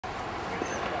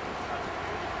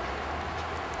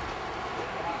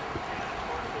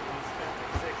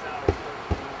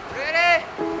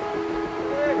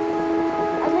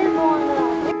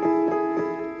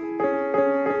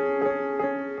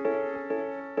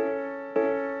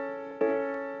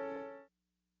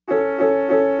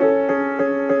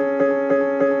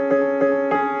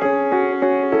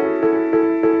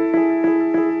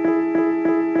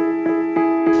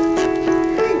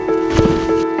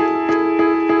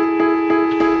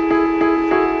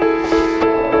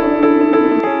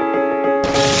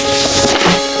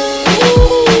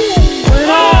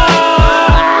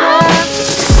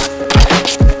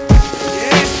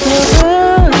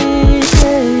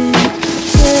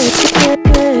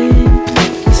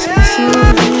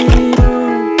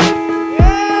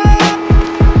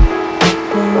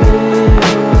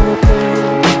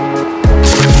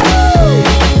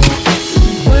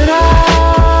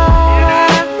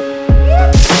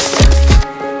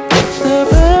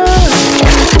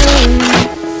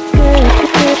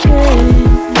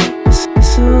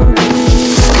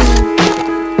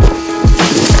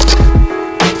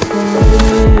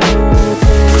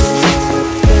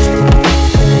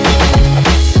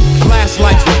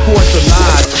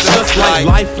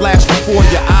Life flashed before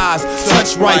your eyes,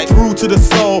 touch right through to the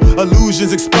soul.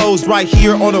 Illusions exposed right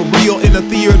here on a reel, in a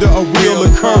theater, a real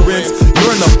occurrence.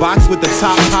 You're in the box with the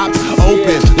top popped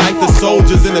open, like the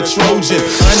soldiers in a Trojan.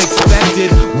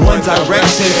 Unexpected, one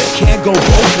direction, can't go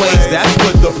both ways, that's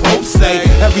what the Pope say.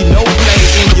 Every note play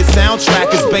in your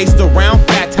soundtrack is based around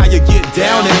fact, how you get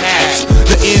down and act.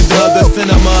 The end of the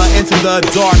cinema, into the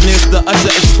darkness, the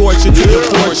usher escorts you to your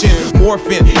fortune,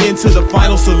 morphing into the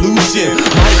final solution.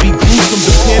 Might be gruesome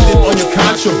depending on your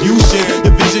contribution.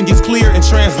 Your vision gets clear and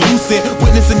translucent,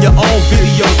 witnessing your own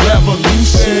video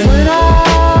revolution.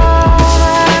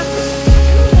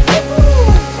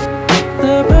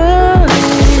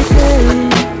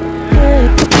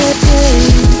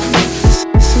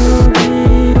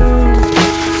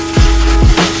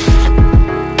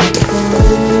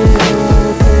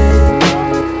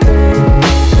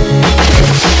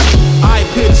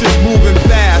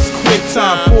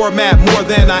 Format more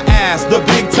than I asked. The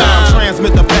big time,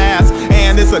 transmit the past,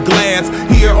 and it's a glance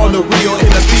here on the reel, in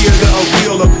the theater, a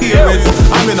real appearance.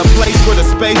 I'm in a place where the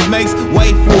space makes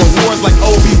way for wars like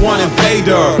Obi-Wan and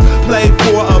Vader. Play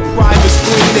for a private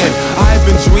screening. I've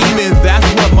been dreaming, that's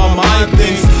what my mind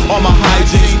thinks. All my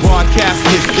hijinks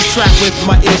broadcasted, it's tracked with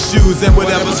my issues and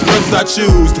whatever script I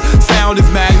choose. Sound is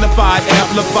magnified,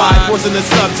 amplified, forcing the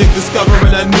subject,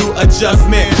 discovering a new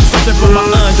adjustment. Something from my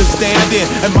understanding,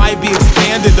 it might be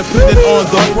expanded depending on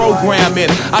the programming.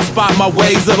 I spot my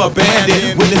ways of a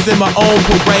bandit, witnessing my own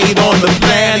parade on the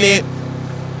planet.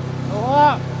 Go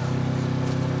up!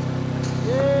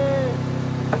 Yeah!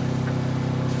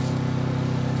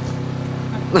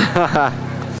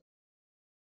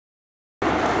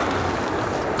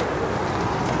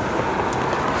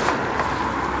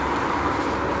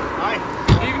 Hi,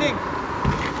 good evening.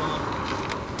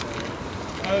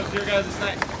 How was your guys'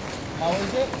 night? How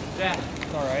was it? Yeah.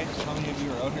 It's alright. How many of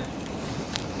you are out here?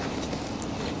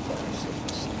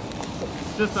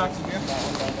 Just us. That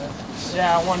one down there?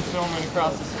 Yeah, one filming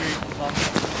across the street. Okay.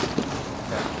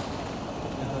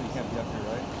 You can't be up here,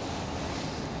 right?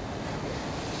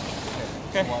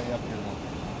 Okay. So why are you up here now?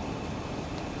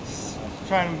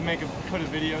 Trying to put a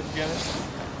video together.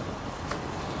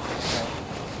 Okay.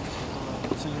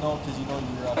 So you know, because you know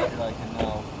you're up here, I can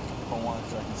now, if I want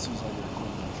to, I can seize all your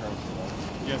equipment and charge you, right?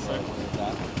 Yes, sir.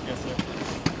 That. Yes, sir.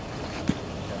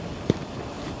 Okay.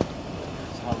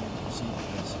 So how do we proceed with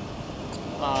this?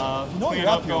 If you know you're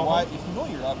up here, why? If you know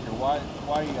you're up here, why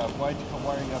are you up? Why'd you come?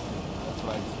 Why are you up here? That's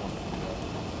what I just want to figure out.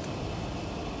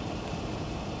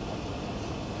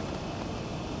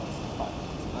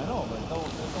 I know, but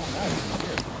there's no matter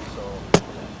here. So,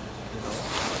 you know,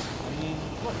 I mean,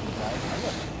 look, you guys, I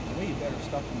got way better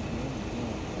stuff in the game than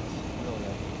dealing with this. Really,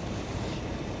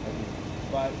 I mean,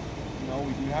 but you know,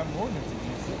 we do have an ordinance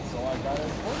against it, so I gotta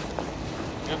enforce it.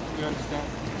 Yep, we understand.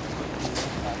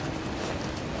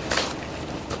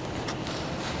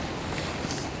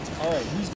 All right, who's